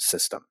block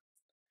system.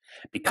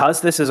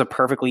 Because this is a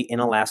perfectly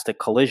inelastic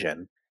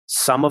collision,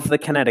 some of the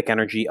kinetic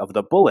energy of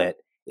the bullet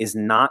is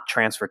not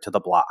transferred to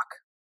the block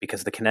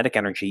because the kinetic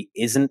energy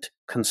isn't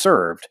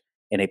conserved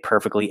in a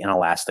perfectly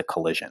inelastic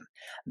collision.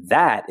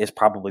 That is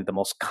probably the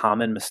most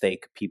common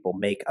mistake people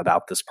make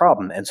about this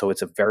problem, and so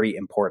it's a very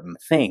important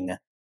thing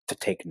to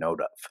take note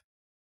of.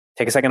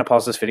 Take a second to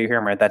pause this video here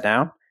and write that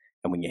down,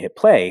 and when you hit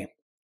play,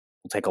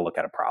 we'll take a look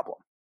at a problem.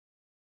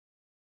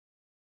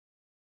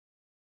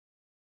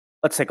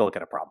 Let's take a look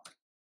at a problem.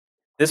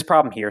 This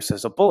problem here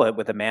says a bullet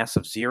with a mass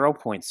of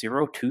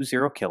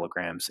 0.020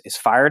 kilograms is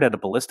fired at a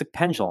ballistic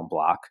pendulum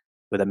block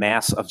with a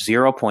mass of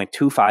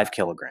 0.25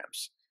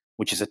 kilograms,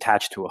 which is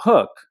attached to a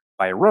hook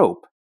by a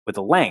rope with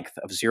a length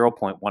of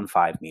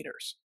 0.15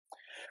 meters.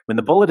 When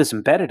the bullet is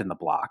embedded in the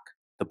block,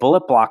 the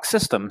bullet block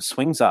system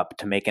swings up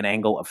to make an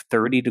angle of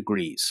 30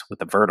 degrees with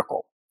the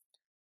vertical.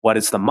 What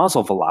is the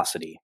muzzle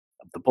velocity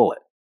of the bullet?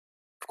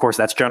 Of course,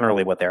 that's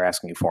generally what they're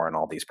asking you for in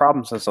all these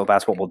problems, and so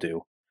that's what we'll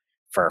do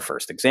for our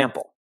first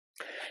example.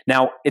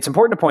 Now, it's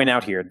important to point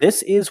out here,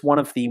 this is one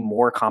of the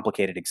more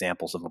complicated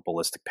examples of a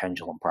ballistic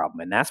pendulum problem,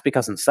 and that's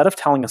because instead of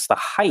telling us the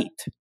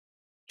height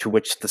to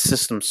which the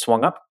system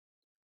swung up,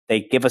 they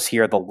give us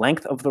here the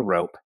length of the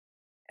rope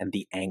and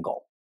the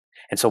angle.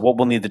 And so what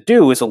we'll need to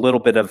do is a little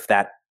bit of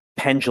that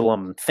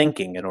pendulum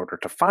thinking in order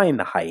to find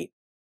the height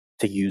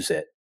to use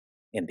it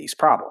in these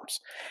problems.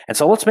 And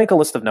so let's make a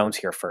list of knowns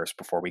here first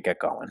before we get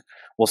going.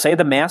 We'll say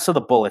the mass of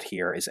the bullet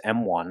here is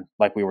m1,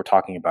 like we were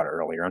talking about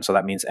earlier, and so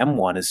that means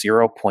m1 is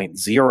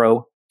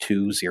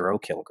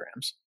 0.020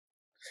 kilograms.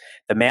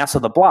 The mass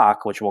of the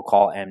block, which we'll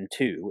call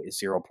m2,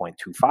 is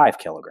 0.25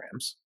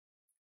 kilograms.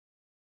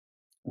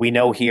 We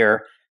know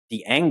here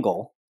the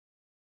angle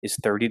is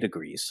 30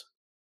 degrees.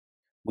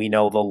 We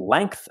know the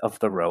length of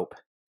the rope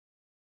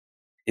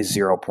is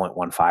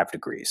 0.15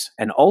 degrees.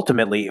 And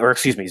ultimately,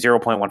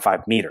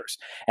 0.15 meters.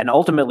 And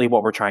ultimately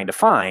what we're trying to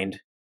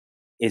find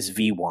is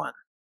V1.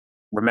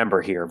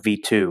 Remember here,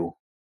 V2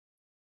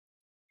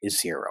 is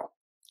 0.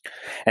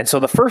 And so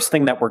the first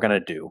thing that we're going to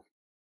do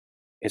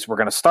is we're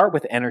going to start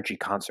with energy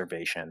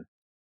conservation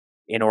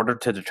in order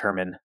to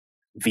determine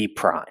V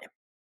prime.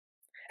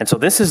 And so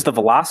this is the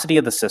velocity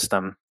of the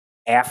system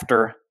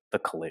after the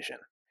collision.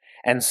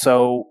 And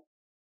so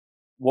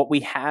what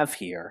we have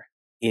here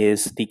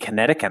is the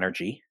kinetic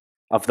energy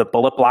of the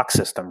bullet block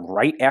system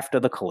right after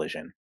the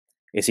collision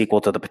is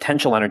equal to the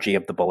potential energy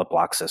of the bullet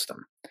block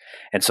system.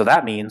 And so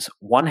that means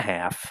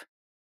 1/2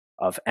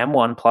 of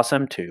m1 plus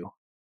m2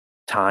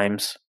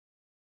 times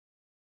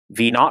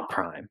v naught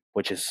prime,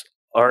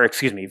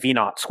 v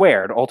naught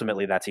squared,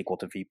 ultimately that's equal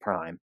to v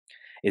prime,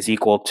 is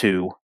equal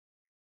to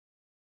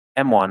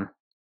m1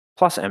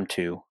 plus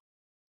m2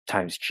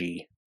 times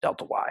g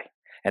delta y.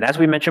 And as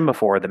we mentioned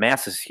before, the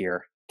masses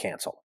here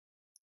cancel.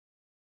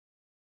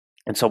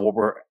 And so what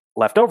we're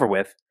left over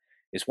with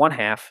is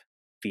 1/2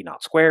 v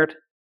naught squared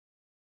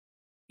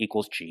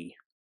equals g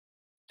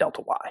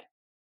delta y.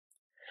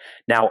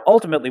 Now,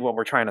 ultimately, what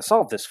we're trying to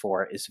solve this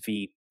for is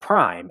v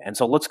prime. And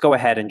so let's go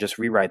ahead and just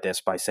rewrite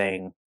this by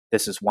saying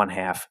this is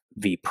 1/2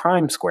 v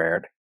prime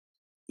squared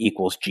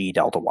equals g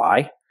delta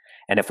y.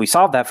 And if we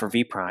solve that for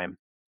v prime,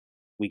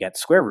 we get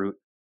square root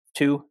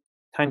 2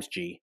 times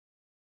g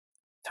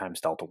times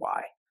delta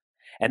y.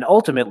 And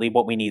ultimately,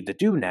 what we need to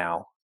do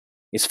now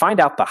is find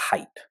out the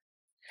height.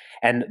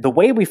 And the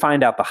way we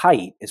find out the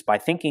height is by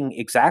thinking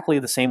exactly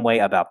the same way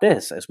about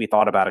this as we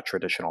thought about a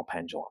traditional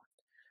pendulum.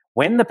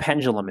 When the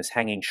pendulum is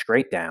hanging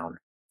straight down,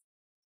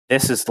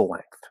 this is the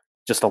length.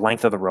 Just the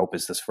length of the rope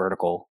is this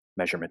vertical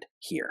measurement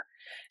here.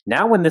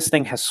 Now when this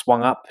thing has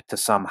swung up to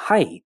some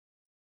height,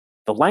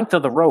 the length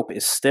of the rope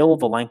is still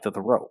the length of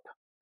the rope.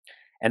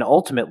 And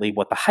ultimately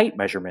what the height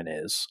measurement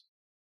is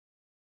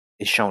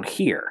shown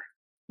here,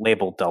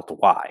 labeled delta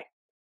y.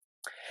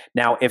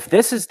 Now if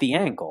this is the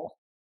angle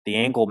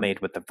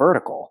made with the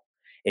vertical,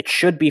 it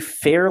should be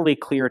fairly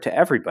clear to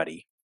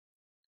everybody,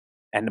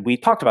 and we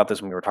talked about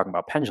this when we were talking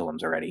about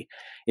pendulums already,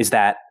 is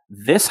that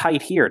this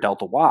height here,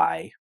 delta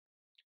y,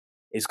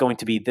 is going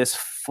to be this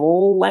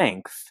full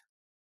length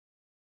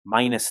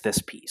minus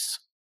this piece.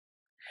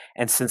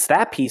 And since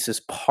that piece is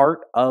part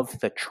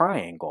of the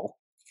triangle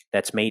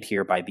that's made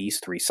here by these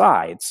three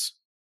sides,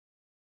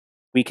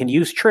 we can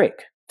use trig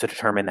to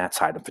determine that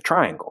side of the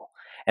triangle.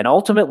 And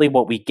ultimately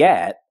what we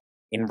get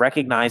in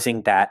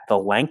recognizing that the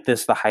length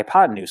is the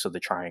hypotenuse of the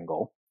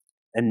triangle,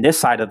 and this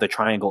side of the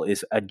triangle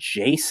is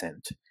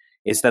adjacent,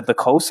 is that the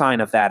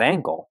cosine of that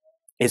angle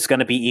is going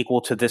to be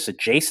equal to this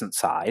adjacent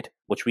side,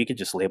 which we could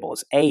just label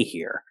as A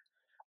here,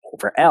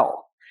 over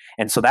L.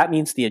 And so that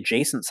means the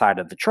adjacent side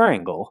of the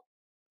triangle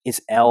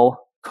is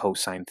L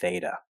cosine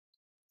theta.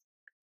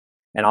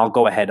 And I'll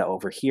go ahead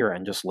over here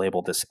and just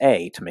label this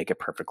A to make it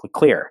perfectly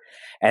clear.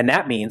 And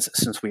that means,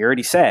 since we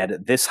already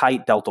said this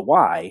height delta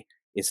y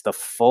is the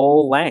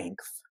full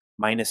length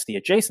minus the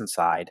adjacent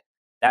side,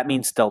 that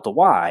means delta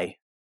y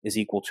is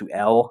equal to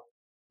L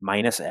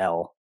minus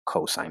L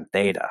cosine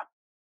theta.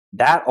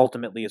 That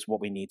ultimately is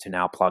what we need to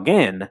now plug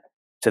in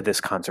to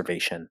this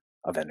conservation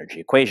of energy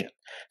equation.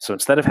 So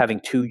instead of having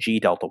 2g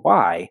delta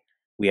y,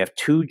 we have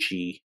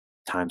 2g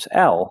times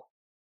L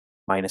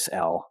minus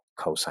L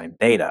cosine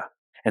theta.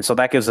 And so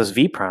that gives us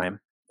v prime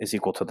is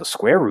equal to the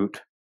square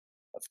root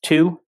of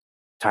 2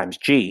 times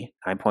g,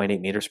 9.8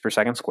 meters per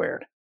second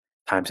squared,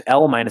 times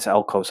L minus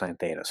L cosine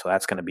theta. So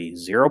that's going to be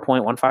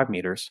 0.15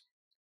 meters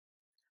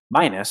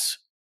minus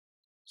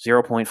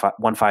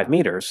 0.15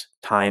 meters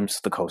times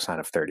the cosine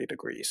of 30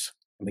 degrees.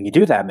 And when you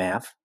do that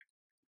math,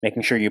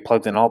 making sure you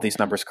plugged in all these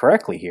numbers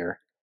correctly here,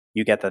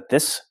 you get that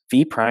this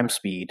v prime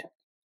speed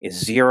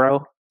is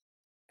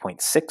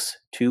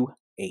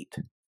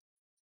 0.628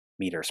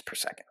 meters per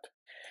second.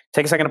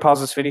 Take a second to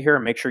pause this video here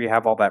and make sure you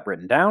have all that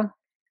written down.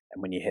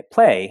 And when you hit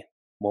play,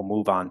 we'll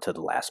move on to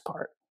the last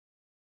part.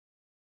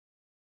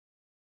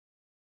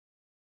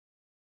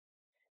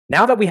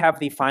 Now that we have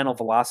the final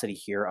velocity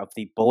here of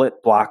the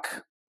bullet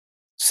block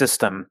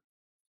system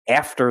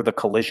after the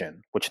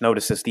collision, which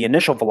notice is the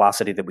initial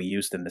velocity that we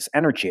used in this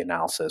energy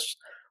analysis,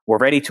 we're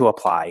ready to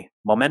apply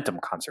momentum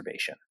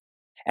conservation.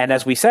 And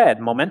as we said,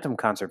 momentum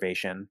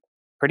conservation,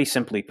 pretty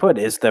simply put,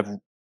 is the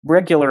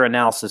regular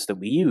analysis that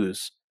we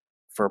use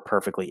for a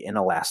perfectly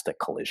inelastic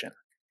collision.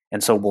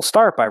 And so we'll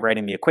start by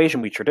writing the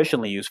equation we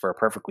traditionally use for a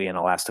perfectly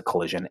inelastic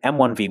collision,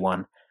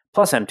 m1v1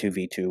 plus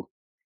m2v2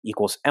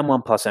 equals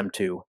m1 plus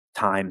m2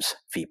 times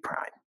v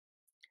prime.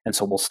 And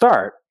so we'll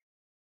start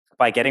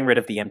by getting rid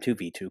of the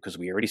m2v2 because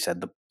we already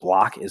said the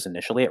block is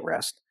initially at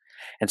rest.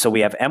 And so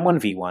we have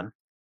m1v1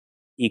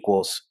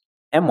 equals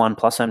m1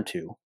 plus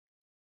m2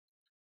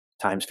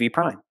 times v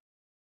prime.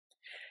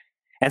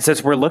 And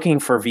since we're looking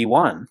for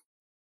v1,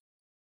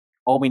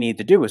 all we need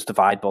to do is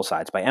divide both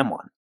sides by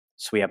m1.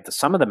 So we have the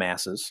sum of the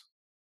masses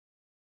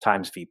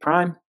times v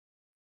prime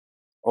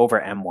over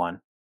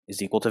m1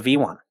 is equal to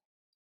v1.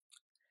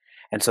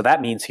 And so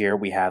that means here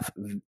we have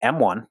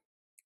m1,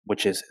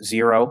 which is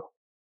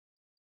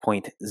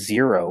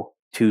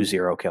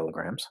 0.020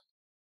 kilograms,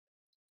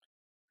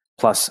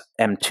 plus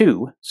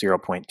m2,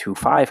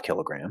 0.25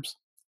 kilograms,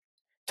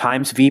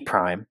 times v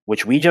prime,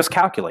 which we just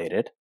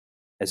calculated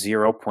as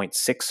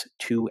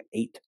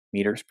 0.628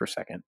 meters per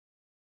second.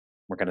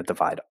 We're going to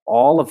divide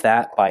all of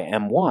that by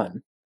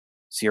m1,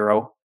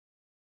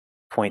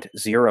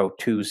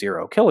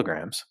 0.020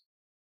 kilograms,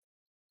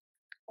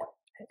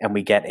 and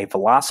we get a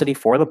velocity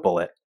for the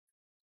bullet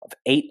of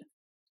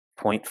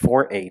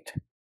 8.48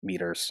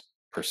 meters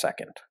per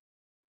second.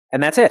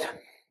 And that's it.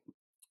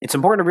 It's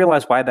important to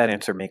realize why that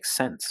answer makes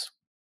sense.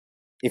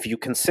 If you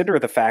consider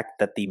the fact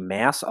that the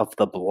mass of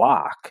the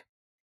block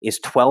is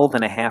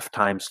 12.5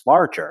 times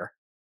larger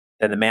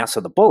than the mass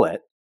of the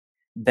bullet,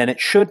 then it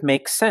should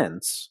make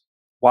sense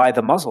why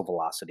the muzzle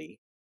velocity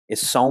is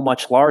so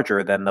much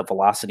larger than the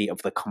velocity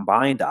of the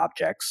combined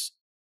objects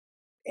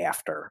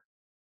after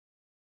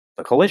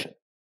the collision.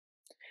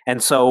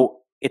 And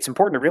so it's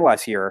important to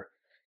realize here,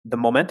 the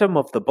momentum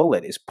of the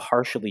bullet is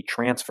partially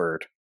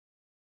transferred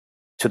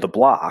to the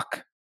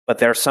block, but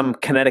there's some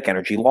kinetic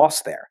energy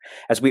lost there.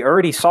 As we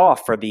already saw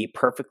for the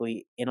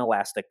perfectly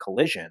inelastic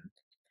collision,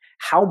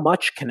 how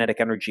much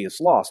kinetic energy is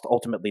lost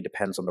ultimately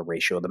depends on the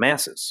ratio of the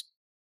masses.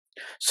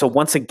 So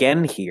once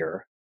again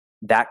here,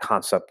 that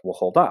concept will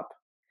hold up.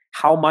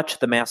 How much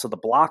the mass of the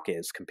block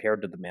is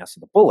compared to the mass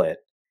of the bullet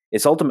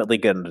is ultimately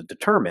going to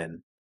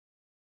determine,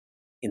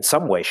 in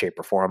some way, shape,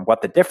 or form,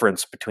 what the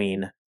difference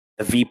between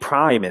the v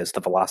prime is, the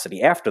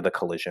velocity after the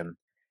collision,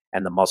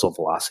 and the muzzle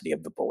velocity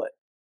of the bullet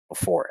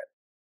before it.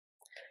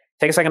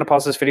 Take a second to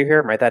pause this video here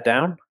and write that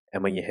down,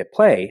 and when you hit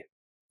play,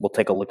 we'll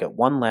take a look at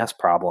one last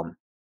problem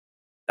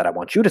that I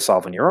want you to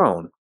solve on your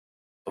own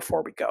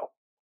before we go.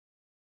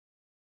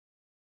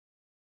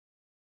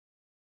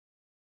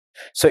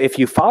 So if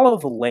you follow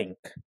the link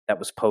that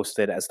was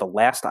posted as the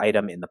last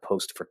item in the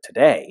post for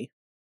today,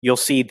 you'll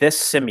see this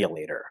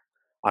simulator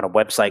on a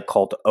website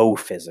called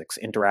O-Physics,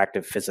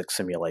 Interactive Physics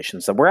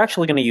Simulations, that we're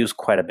actually going to use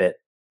quite a bit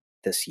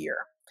this year.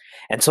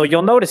 And so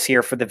you'll notice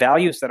here, for the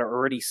values that are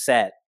already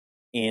set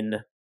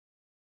in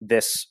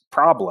this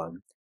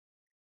problem,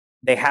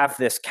 they have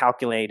this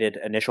calculated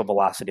initial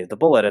velocity of the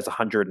bullet as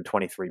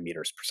 123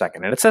 meters per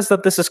second. And it says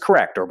that this is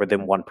correct, or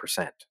within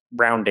 1%,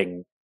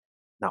 rounding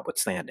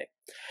notwithstanding.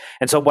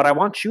 And so what I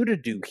want you to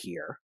do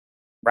here,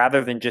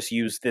 rather than just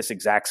use this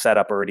exact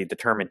setup already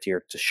determined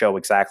here to show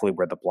exactly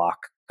where the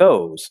block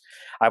goes,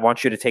 I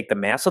want you to take the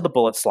mass of the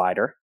bullet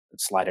slider and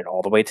slide it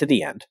all the way to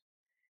the end.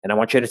 And I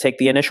want you to take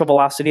the initial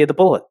velocity of the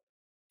bullet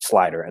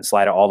slider and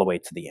slide it all the way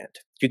to the end.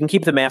 You can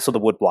keep the mass of the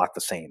wood block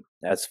the same,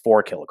 as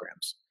 4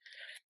 kilograms.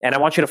 And I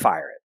want you to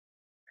fire it.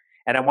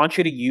 And I want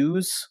you to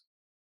use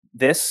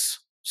this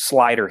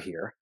slider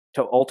here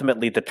to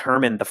ultimately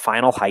determine the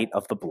final height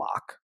of the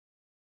block,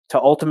 to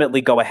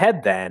ultimately go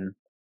ahead then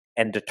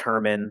and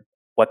determine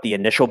what the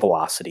initial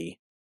velocity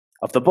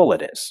of the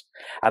bullet is.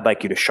 I'd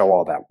like you to show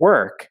all that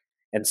work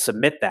and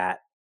submit that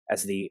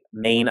as the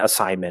main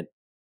assignment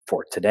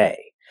for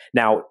today.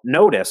 Now,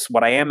 notice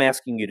what I am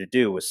asking you to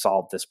do is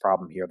solve this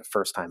problem here the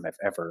first time I've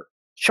ever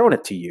shown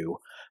it to you,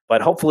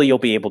 but hopefully you'll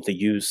be able to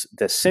use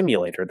this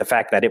simulator, the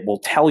fact that it will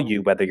tell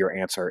you whether your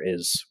answer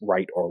is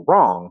right or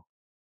wrong,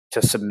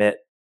 to submit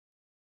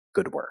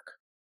good work.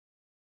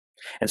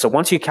 And so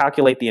once you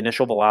calculate the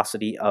initial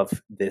velocity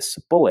of this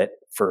bullet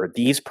for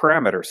these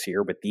parameters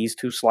here, with these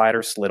two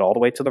sliders slid all the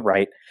way to the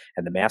right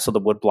and the mass of the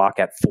wood block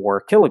at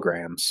 4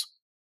 kilograms,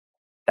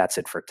 that's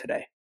it for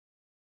today.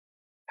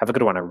 Have a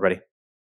good one, everybody.